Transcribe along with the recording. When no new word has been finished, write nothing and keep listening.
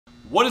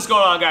What is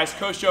going on, guys?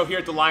 Coach Joe here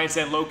at the Lions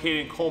Den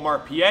located in Colmar,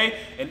 PA.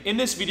 And in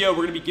this video,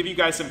 we're gonna be giving you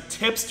guys some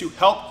tips to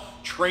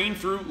help train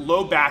through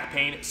low back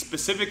pain,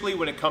 specifically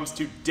when it comes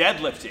to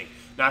deadlifting.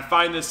 Now, I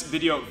find this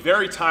video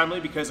very timely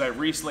because I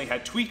recently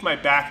had tweaked my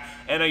back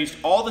and I used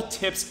all the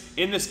tips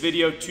in this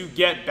video to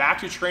get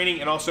back to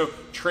training and also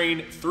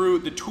train through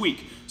the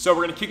tweak. So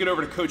we're gonna kick it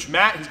over to Coach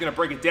Matt. He's gonna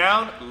break it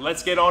down.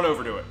 Let's get on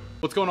over to it.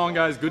 What's going on,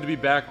 guys? Good to be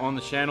back on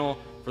the channel.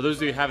 For those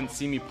of you who haven't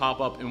seen me pop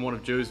up in one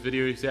of Joe's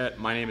videos yet,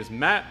 my name is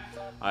Matt.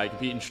 I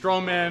compete in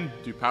strongman,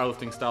 do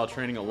powerlifting style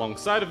training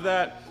alongside of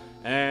that,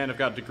 and I've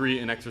got a degree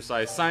in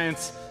exercise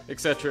science,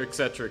 etc,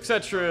 etc,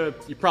 etc.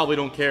 You probably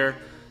don't care.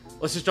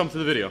 Let's just jump to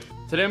the video.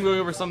 Today I'm going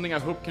over something I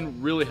hope can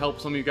really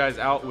help some of you guys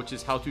out, which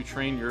is how to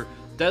train your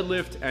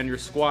deadlift and your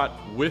squat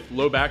with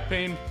low back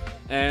pain,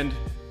 and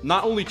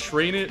not only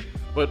train it,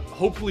 but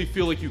hopefully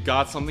feel like you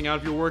got something out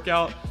of your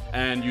workout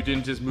and you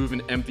didn't just move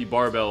an empty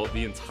barbell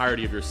the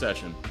entirety of your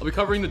session. I'll be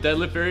covering the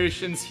deadlift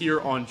variations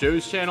here on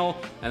Joe's channel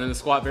and then the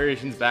squat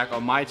variations back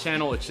on my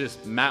channel. It's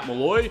just Matt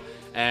Malloy.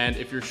 And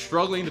if you're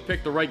struggling to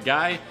pick the right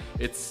guy,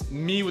 it's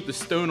me with the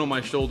stone on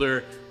my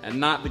shoulder and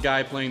not the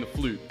guy playing the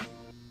flute.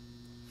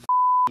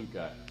 Flute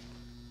guy.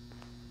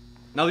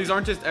 Now, these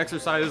aren't just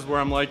exercises where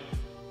I'm like,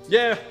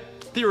 yeah,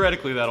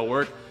 theoretically that'll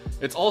work.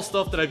 It's all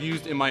stuff that I've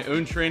used in my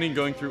own training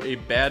going through a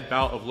bad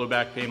bout of low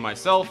back pain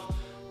myself.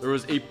 There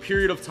was a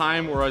period of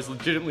time where I was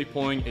legitimately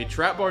pulling a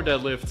trap bar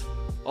deadlift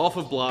off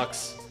of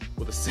blocks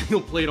with a single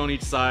plate on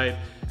each side,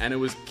 and it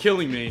was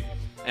killing me.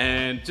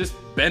 And just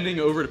bending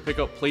over to pick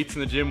up plates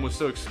in the gym was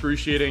so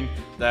excruciating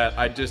that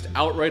I'd just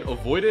outright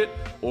avoid it,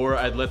 or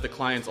I'd let the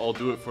clients all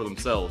do it for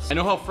themselves. I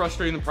know how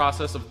frustrating the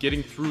process of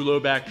getting through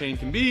low back pain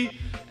can be,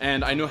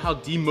 and I know how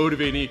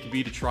demotivating it can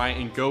be to try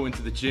and go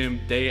into the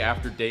gym day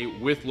after day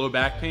with low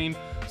back pain.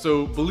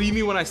 So believe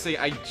me when I say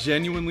I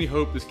genuinely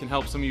hope this can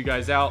help some of you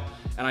guys out,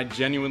 and I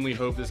genuinely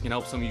hope this can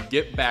help some of you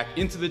get back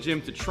into the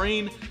gym to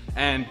train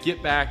and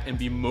get back and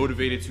be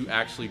motivated to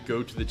actually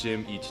go to the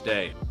gym each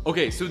day.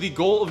 Okay, so the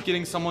goal of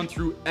getting someone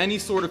through any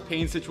sort of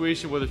pain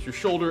situation, whether it's your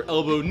shoulder,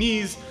 elbow,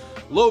 knees,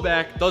 low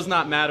back, does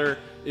not matter,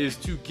 is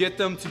to get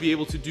them to be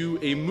able to do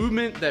a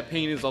movement that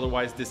pain is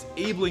otherwise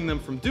disabling them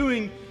from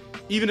doing,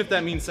 even if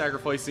that means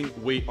sacrificing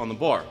weight on the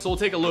bar. So we'll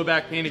take a low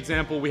back pain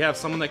example. We have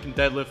someone that can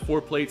deadlift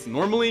 4 plates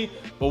normally,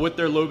 but with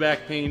their low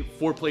back pain,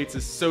 4 plates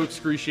is so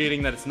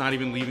excruciating that it's not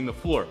even leaving the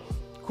floor.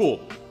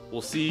 Cool.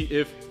 We'll see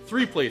if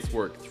 3 plates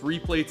work. 3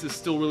 plates is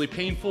still really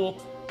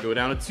painful. Go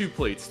down to 2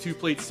 plates. 2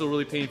 plates still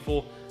really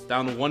painful.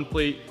 Down to 1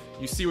 plate.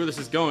 You see where this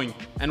is going,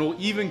 and we'll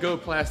even go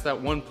past that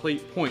 1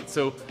 plate point.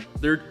 So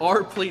there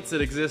are plates that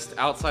exist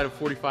outside of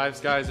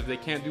 45s, guys. If they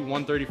can't do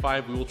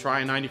 135, we will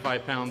try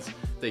 95 pounds.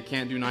 If they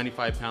can't do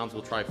 95 pounds,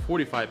 we'll try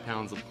 45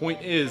 pounds. The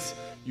point is,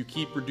 you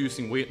keep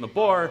reducing weight in the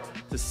bar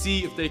to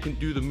see if they can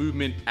do the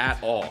movement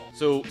at all.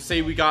 So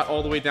say we got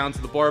all the way down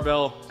to the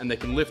barbell and they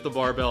can lift the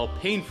barbell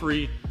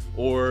pain-free,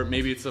 or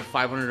maybe it's a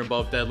 500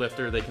 above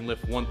deadlifter, they can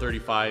lift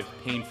 135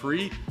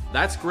 pain-free.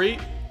 That's great.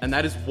 And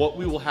that is what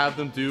we will have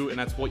them do, and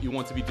that's what you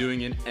want to be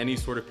doing in any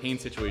sort of pain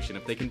situation.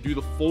 If they can do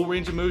the full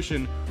range of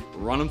motion,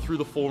 run them through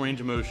the full range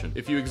of motion.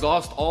 If you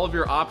exhaust all of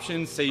your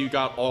options, say you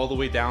got all the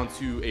way down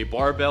to a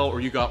barbell or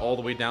you got all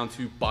the way down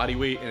to body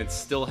weight and it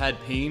still had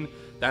pain,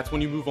 that's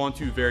when you move on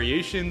to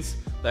variations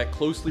that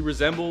closely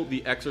resemble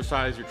the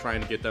exercise you're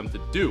trying to get them to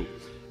do.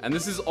 And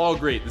this is all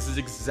great. This is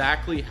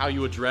exactly how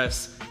you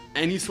address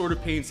any sort of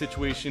pain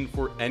situation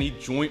for any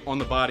joint on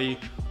the body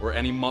or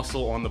any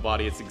muscle on the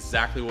body. It's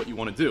exactly what you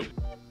want to do.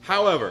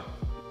 However,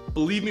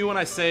 believe me when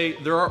I say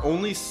there are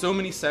only so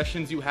many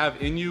sessions you have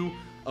in you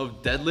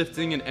of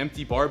deadlifting an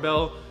empty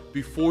barbell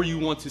before you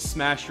want to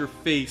smash your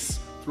face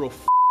through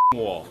a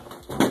wall.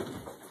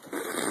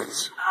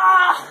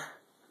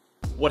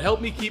 What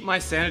helped me keep my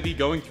sanity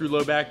going through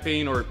low back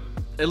pain, or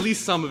at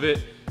least some of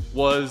it,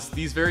 was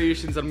these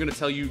variations I'm going to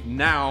tell you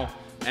now.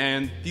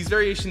 And these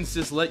variations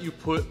just let you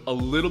put a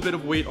little bit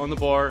of weight on the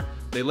bar.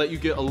 They let you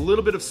get a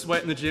little bit of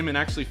sweat in the gym and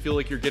actually feel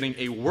like you're getting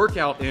a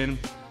workout in.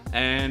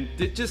 And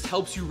it just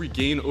helps you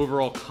regain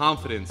overall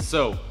confidence.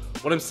 So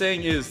what I'm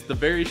saying is the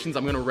variations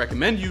I'm gonna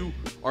recommend you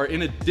are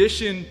in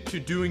addition to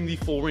doing the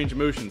full range of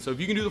motion. So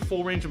if you can do the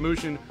full range of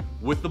motion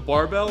with the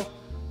barbell,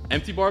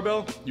 empty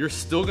barbell, you're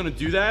still gonna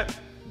do that.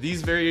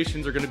 These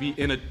variations are gonna be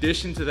in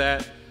addition to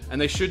that,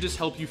 and they should just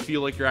help you feel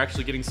like you're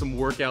actually getting some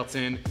workouts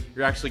in,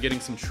 you're actually getting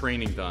some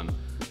training done.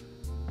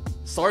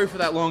 Sorry for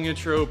that long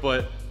intro,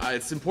 but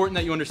it's important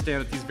that you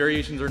understand that these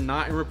variations are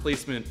not a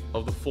replacement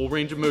of the full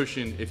range of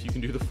motion. If you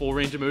can do the full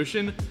range of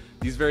motion,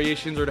 these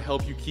variations are to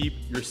help you keep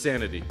your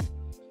sanity.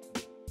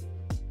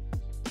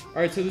 All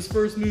right, so this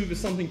first move is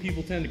something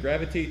people tend to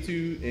gravitate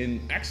to, and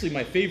actually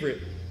my favorite,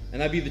 and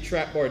that'd be the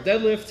trap bar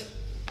deadlift.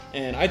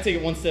 And I take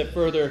it one step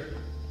further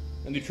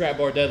and do trap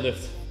bar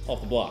deadlift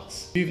off the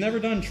blocks. If you've never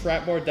done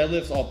trap bar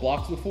deadlifts off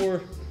blocks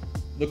before,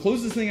 the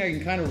closest thing I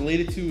can kind of relate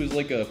it to is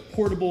like a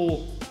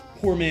portable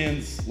poor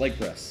man's leg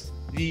press.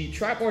 The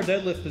trap bar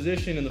deadlift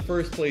position in the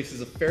first place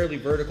is a fairly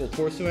vertical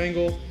torso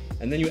angle,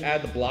 and then you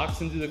add the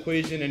blocks into the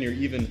equation and you're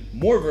even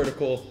more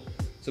vertical.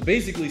 So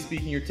basically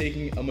speaking, you're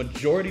taking a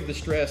majority of the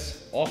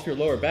stress off your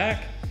lower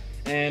back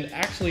and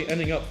actually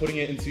ending up putting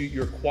it into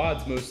your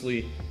quads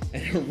mostly,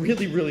 and it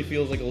really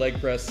feels like a leg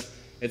press.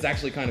 It's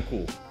actually kind of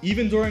cool.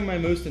 Even during my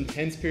most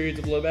intense periods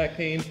of low back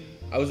pain,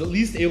 I was at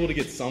least able to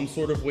get some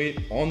sort of weight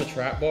on the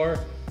trap bar,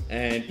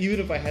 and even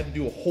if I had to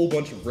do a whole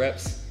bunch of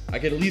reps, I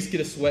could at least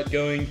get a sweat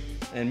going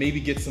and maybe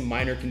get some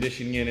minor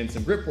conditioning in and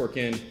some grip work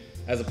in,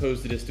 as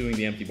opposed to just doing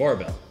the empty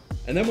barbell.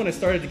 And then when I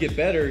started to get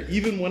better,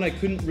 even when I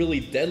couldn't really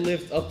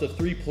deadlift up to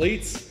 3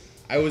 plates,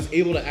 I was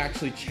able to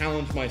actually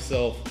challenge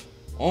myself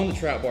on the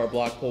trap bar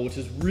block pull, which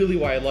is really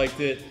why I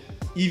liked it.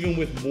 Even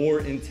with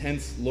more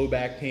intense low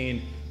back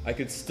pain, I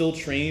could still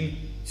train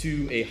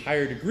to a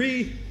higher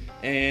degree,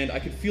 and I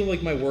could feel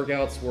like my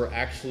workouts were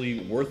actually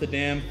worth a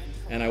damn,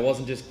 and I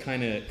wasn't just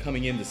kind of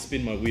coming in to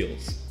spin my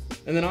wheels.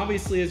 And then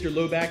obviously as your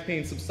low back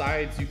pain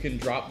subsides, you can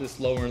drop this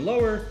lower and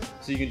lower,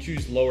 so you can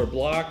choose lower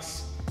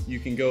blocks. You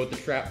can go with the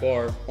trap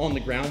bar on the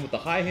ground with the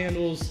high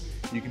handles.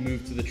 You can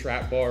move to the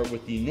trap bar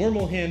with the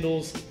normal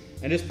handles,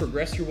 and just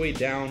progress your way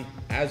down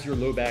as your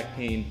low back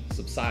pain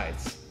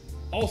subsides.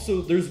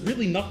 Also, there's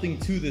really nothing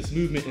to this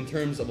movement in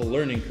terms of a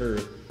learning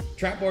curve.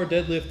 Trap bar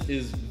deadlift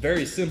is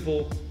very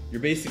simple.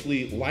 You're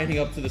basically lining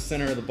up to the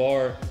center of the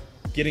bar,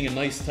 getting a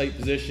nice tight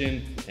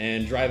position,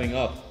 and driving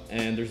up,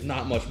 and there's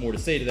not much more to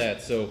say to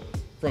that. So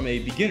from a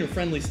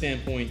beginner-friendly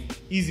standpoint,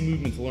 easy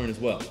movement to learn as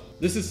well.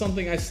 This is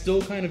something I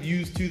still kind of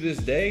use to this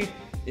day.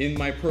 In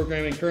my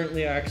programming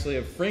currently, I actually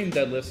have frame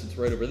deadlifts, it's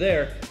right over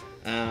there,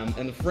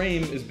 and the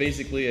frame is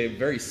basically a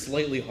very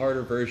slightly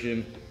harder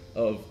version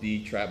of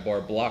the trap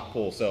bar block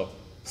pull. So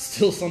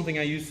still something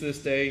I use to this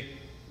day.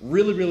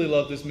 Really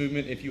love this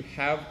movement. If you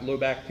have low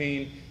back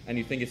pain and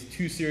you think it's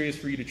too serious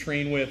for you to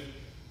train with,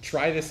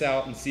 try this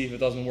out and see if it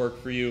doesn't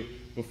work for you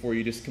before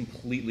you just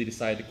completely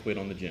decide to quit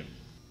on the gym.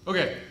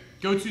 Okay,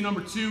 go-to number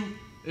 2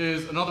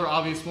 is another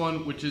obvious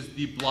one, which is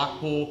the block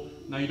pull.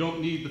 Now you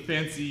don't need the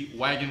fancy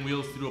wagon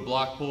wheels to do a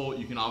block pull.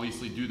 You can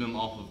obviously do them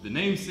off of the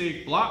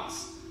namesake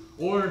blocks,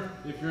 or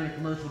if you're in a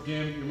commercial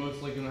gym, you're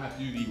most likely gonna have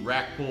to do the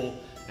rack pull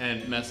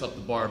and mess up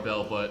the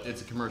barbell, but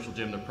it's a commercial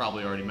gym, they're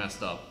probably already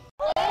messed up.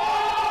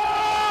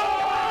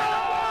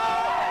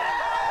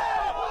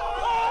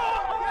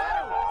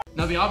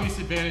 Now the obvious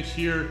advantage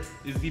here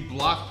is the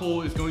block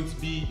pull is going to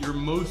be your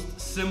most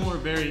similar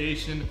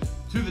variation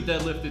to the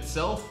deadlift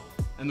itself.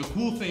 And the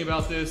cool thing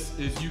about this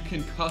is you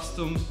can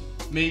custom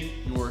make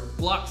your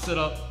block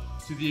setup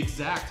to the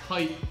exact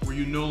height where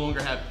you no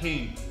longer have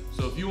pain.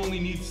 So if you only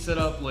need to set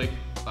up like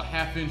a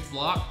 1/2 inch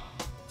block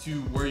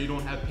to where you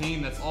don't have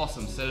pain, that's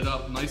awesome. Set it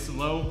up nice and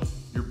low.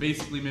 You're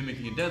basically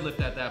mimicking a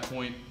deadlift at that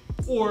point.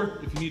 Or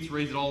if you need to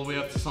raise it all the way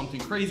up to something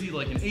crazy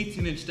like an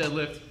 18-inch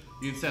deadlift,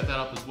 you can set that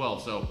up as well.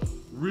 So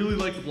really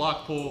like the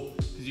block pull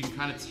because you can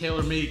kind of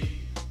tailor make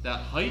that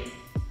height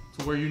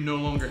to where you no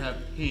longer have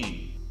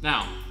pain.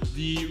 Now,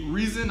 the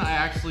reason I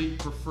actually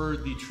prefer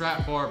the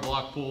trap bar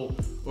block pull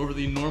over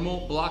the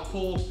normal block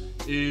pull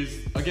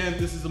is, again,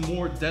 this is a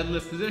more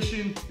deadlift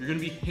position. You're gonna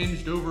be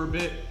hinged over a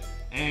bit,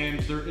 and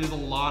there is a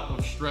lot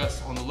of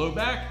stress on the low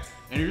back,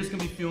 and you're just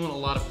gonna be feeling a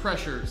lot of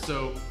pressure.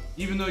 So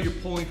even though you're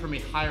pulling from a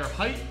higher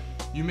height,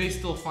 you may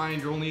still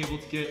find you're only able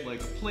to get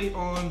like a plate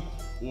on,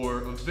 or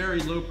a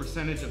very low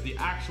percentage of the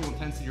actual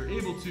intensity you're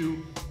able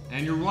to,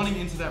 and you're running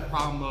into that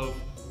problem of,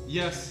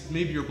 yes,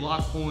 maybe you're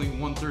block pulling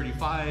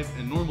 135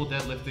 and normal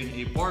deadlifting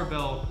a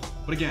barbell,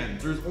 but again,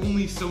 there's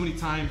only so many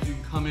times you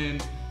can come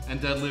in and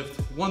deadlift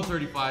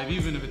 135,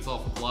 even if it's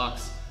off of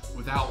blocks,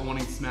 without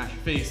wanting to smash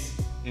your face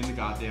in the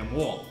goddamn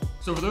wall.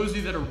 So for those of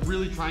you that are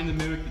really trying to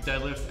mimic the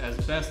deadlift as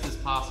best as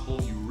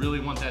possible, you really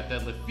want that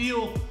deadlift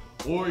feel,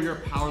 or you're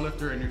a power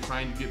lifter and you're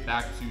trying to get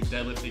back to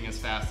deadlifting as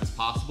fast as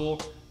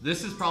possible,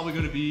 this is probably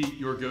going to be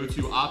your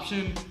go-to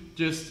option.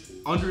 Just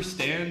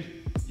understand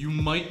you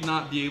might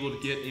not be able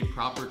to get a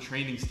proper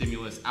training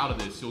stimulus out of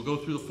this. You'll go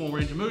through the full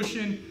range of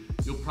motion,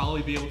 you'll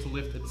probably be able to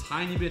lift a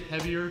tiny bit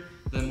heavier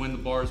than when the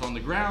bar is on the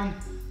ground,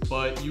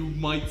 but you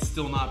might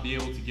still not be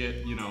able to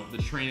get, the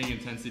training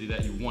intensity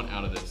that you want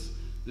out of this.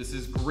 This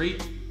is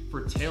great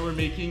for tailor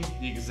making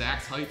the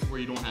exact heights where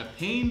you don't have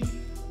pain,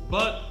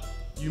 but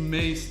you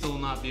may still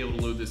not be able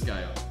to load this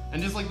guy up.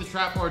 And just like the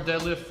trap bar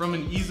deadlift, from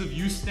an ease of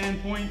use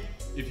standpoint,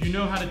 if you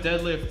know how to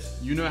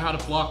deadlift, you know how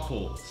to block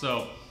pull.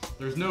 So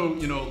there's no,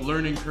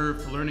 learning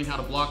curve to learning how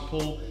to block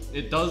pull.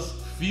 It does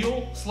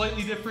feel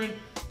slightly different,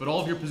 but all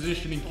of your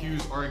positioning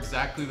cues are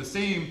exactly the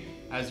same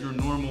as your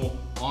normal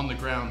on the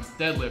ground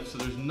deadlift. So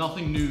there's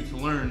nothing new to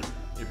learn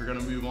if you're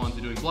gonna move on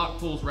to doing block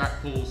pulls,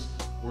 rack pulls,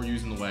 or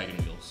using the wagon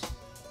wheels.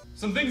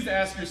 Some things to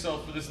ask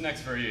yourself for this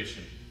next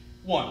variation.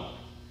 1,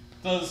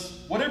 does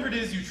whatever it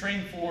is you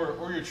train for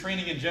or your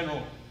training in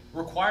general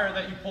require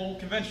that you pull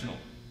conventional?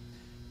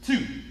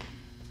 2,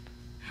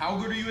 how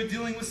good are you at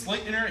dealing with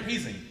slight inherent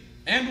hazing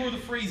and or the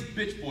phrase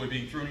bitch boy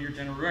being thrown in your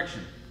general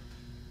direction?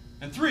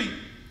 And 3,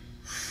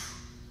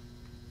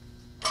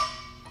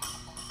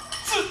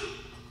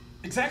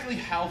 exactly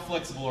how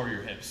flexible are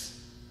your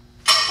hips?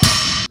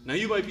 Now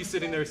you might be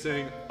sitting there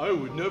saying, I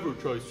would never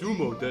try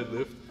sumo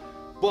deadlift,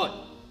 but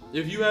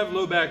If you have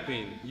low back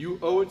pain, you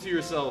owe it to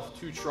yourself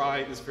to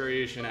try this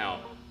variation out.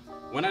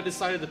 When I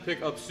decided to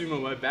pick up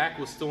sumo, my back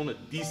was still in a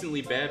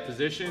decently bad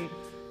position,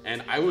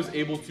 and I was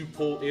able to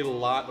pull a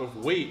lot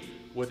of weight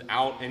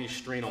without any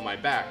strain on my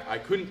back. I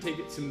couldn't take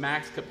it to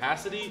max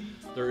capacity.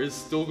 There is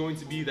still going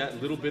to be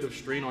that little bit of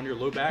strain on your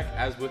low back,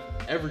 as with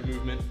every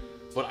movement,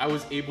 but I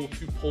was able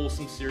to pull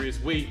some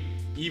serious weight,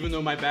 even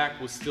though my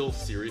back was still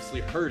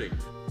seriously hurting.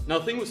 Now,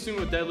 the thing with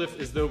sumo deadlift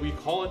is, though we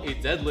call it a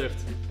deadlift,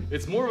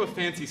 it's more of a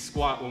fancy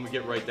squat when we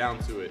get right down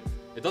to it.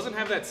 It doesn't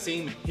have that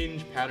same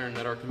hinge pattern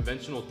that our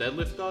conventional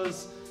deadlift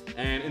does,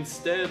 and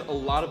instead a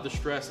lot of the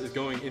stress is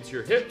going into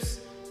your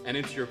hips and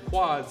into your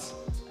quads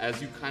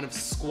as you kind of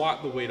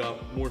squat the weight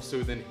up more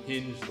so than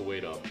hinge the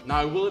weight up. Now,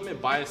 I will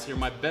admit bias here,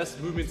 my best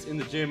movements in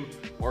the gym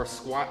are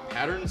squat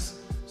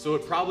patterns, so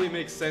it probably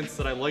makes sense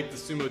that I like the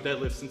sumo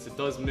deadlift since it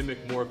does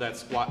mimic more of that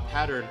squat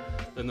pattern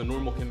than the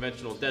normal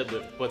conventional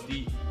deadlift, but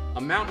the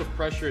amount of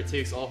pressure it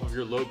takes off of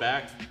your low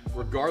back,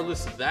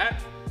 regardless of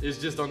that, is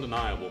just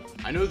undeniable.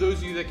 I know those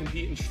of you that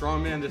compete in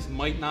strongman, this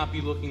might not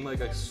be looking like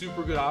a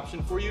super good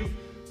option for you,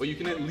 but you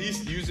can at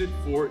least use it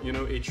for,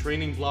 a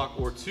training block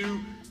or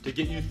two to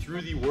get you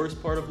through the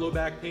worst part of low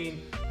back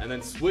pain, and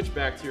then switch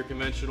back to your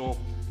conventional.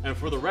 And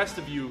for the rest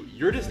of you,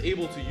 you're just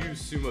able to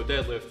use sumo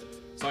deadlift,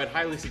 so I'd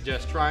highly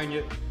suggest trying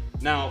it.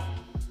 Now,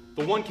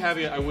 the one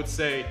caveat I would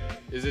say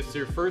is if it's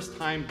your first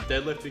time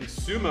deadlifting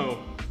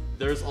sumo,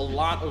 there's a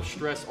lot of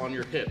stress on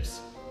your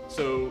hips.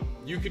 So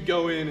you could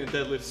go in and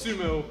deadlift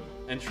sumo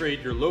and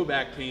trade your low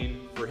back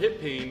pain for hip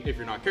pain if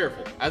you're not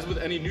careful. As with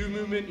any new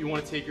movement, you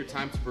want to take your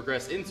time to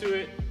progress into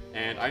it.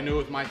 And I know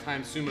with my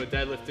time sumo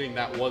deadlifting,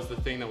 that was the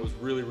thing that was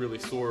really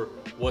sore,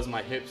 was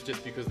my hips,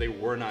 just because they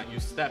were not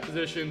used to that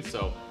position.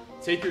 So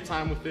take your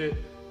time with it.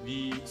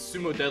 The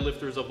sumo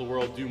deadlifters of the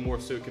world do more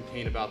so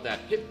complain about that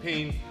hip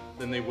pain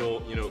than they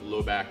will,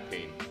 low back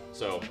pain.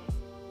 So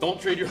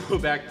don't trade your low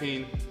back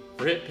pain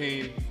for hip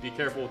pain. Be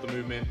careful with the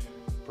movement.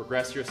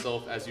 Progress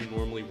yourself as you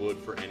normally would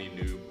for any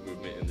new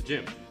movement in the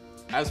gym.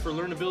 As for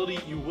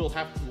learnability, you will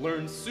have to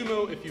learn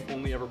sumo if you've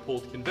only ever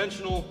pulled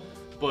conventional,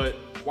 but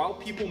while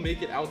people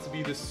make it out to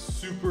be this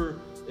super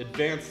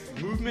advanced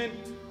movement,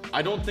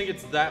 I don't think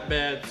it's that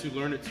bad to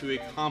learn it to a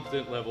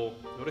competent level.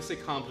 When I say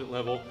competent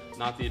level,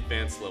 not the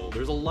advanced level.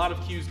 There's a lot of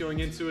cues going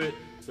into it.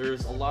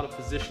 There's a lot of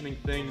positioning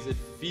things. It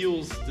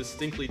feels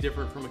distinctly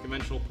different from a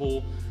conventional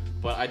pull,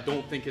 but I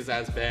don't think is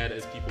as bad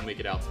as people make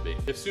it out to be.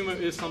 If sumo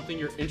is something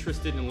you're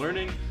interested in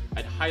learning,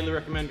 I'd highly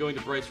recommend going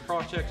to Bryce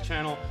Krawcheck's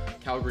channel,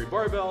 Calgary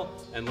Barbell,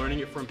 and learning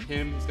it from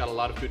him. He's got a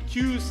lot of good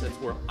cues. That's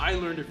where I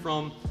learned it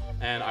from,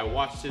 and I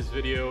watched his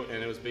video,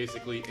 and it was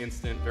basically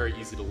instant, very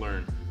easy to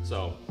learn.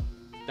 So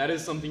that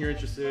is something you're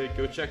interested in,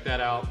 go check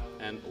that out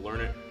and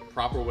learn it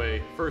proper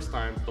way first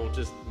time. Don't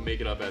just make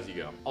it up as you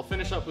go. I'll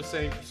finish up with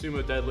saying for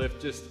sumo deadlift,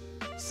 just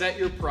set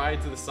your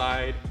pride to the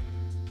side.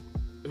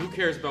 Who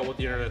cares about what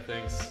the internet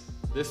thinks?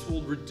 This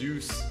will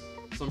reduce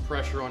some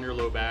pressure on your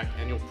low back,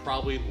 and you'll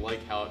probably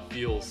like how it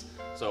feels.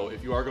 So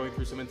if you are going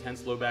through some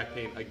intense low back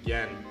pain,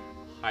 again,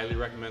 highly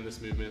recommend this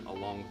movement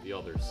along with the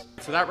others.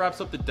 So that wraps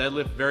up the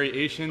deadlift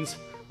variations.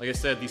 Like I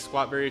said, these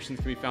squat variations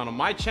can be found on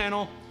my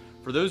channel.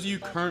 For those of you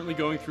currently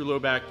going through low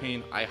back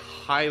pain, I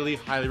highly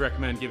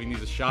recommend giving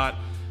these a shot.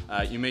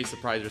 You may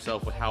surprise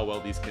yourself with how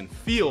well these can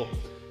feel.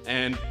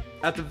 And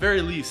at the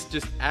very least,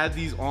 just add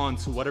these on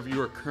to whatever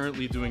you are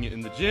currently doing it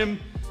in the gym.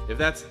 If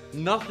that's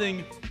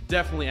nothing,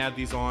 definitely add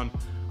these on.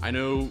 I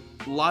know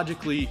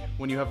logically,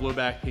 when you have low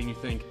back pain, you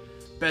think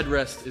bed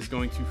rest is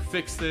going to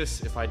fix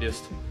this. If I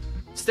just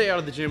stay out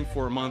of the gym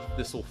for a month,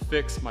 this will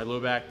fix my low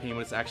back pain,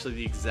 when it's actually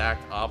the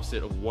exact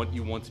opposite of what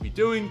you want to be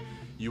doing.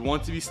 You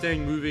want to be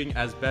staying moving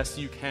as best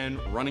you can,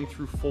 running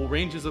through full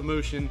ranges of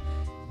motion,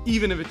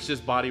 even if it's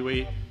just body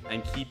weight,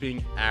 and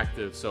keeping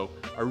active. So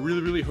I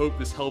really hope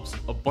this helps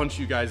a bunch of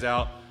you guys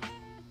out.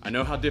 I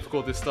know how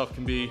difficult this stuff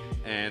can be,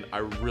 and I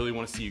really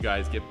want to see you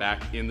guys get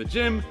back in the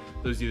gym,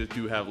 those of you that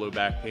do have low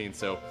back pain.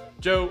 So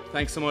Joe,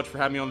 thanks so much for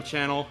having me on the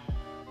channel.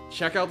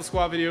 Check out the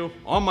squat video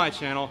on my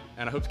channel,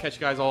 and I hope to catch you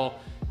guys all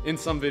in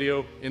some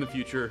video in the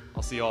future.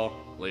 I'll see y'all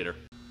later.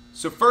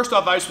 So first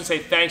off, I just want to say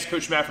thanks,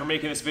 Coach Matt, for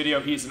making this video.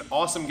 He's an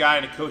awesome guy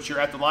and a coach here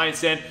at the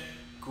Lions Den.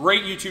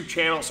 Great YouTube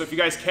channel. So if you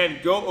guys can,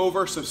 go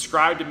over,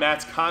 subscribe to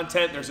Matt's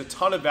content. There's a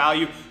ton of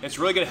value, and it's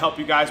really going to help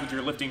you guys with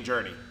your lifting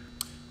journey.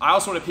 I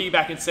also want to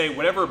piggyback and say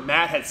whatever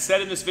Matt had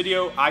said in this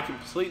video, I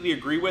completely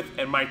agree with,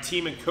 and my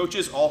team and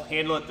coaches all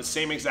handle it the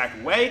same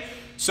exact way.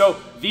 So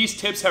these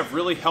tips have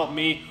really helped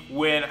me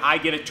when I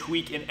get a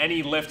tweak in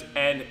any lift,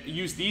 and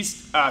use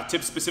these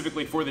tips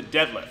specifically for the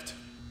deadlift.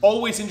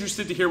 Always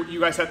interested to hear what you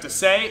guys have to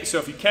say, so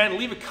if you can,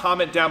 leave a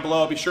comment down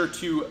below. Be sure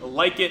to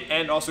like it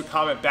and also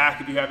comment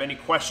back if you have any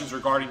questions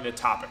regarding the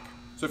topic.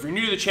 So if you're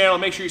new to the channel,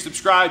 make sure you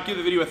subscribe, give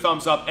the video a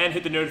thumbs up, and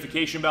hit the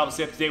notification bell to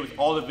stay up to date with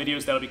all the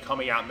videos that'll be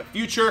coming out in the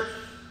future.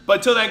 But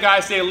until then,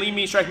 guys, stay a lean,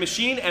 mean, strength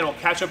machine, and we'll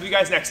catch up with you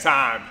guys next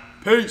time.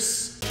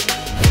 Peace!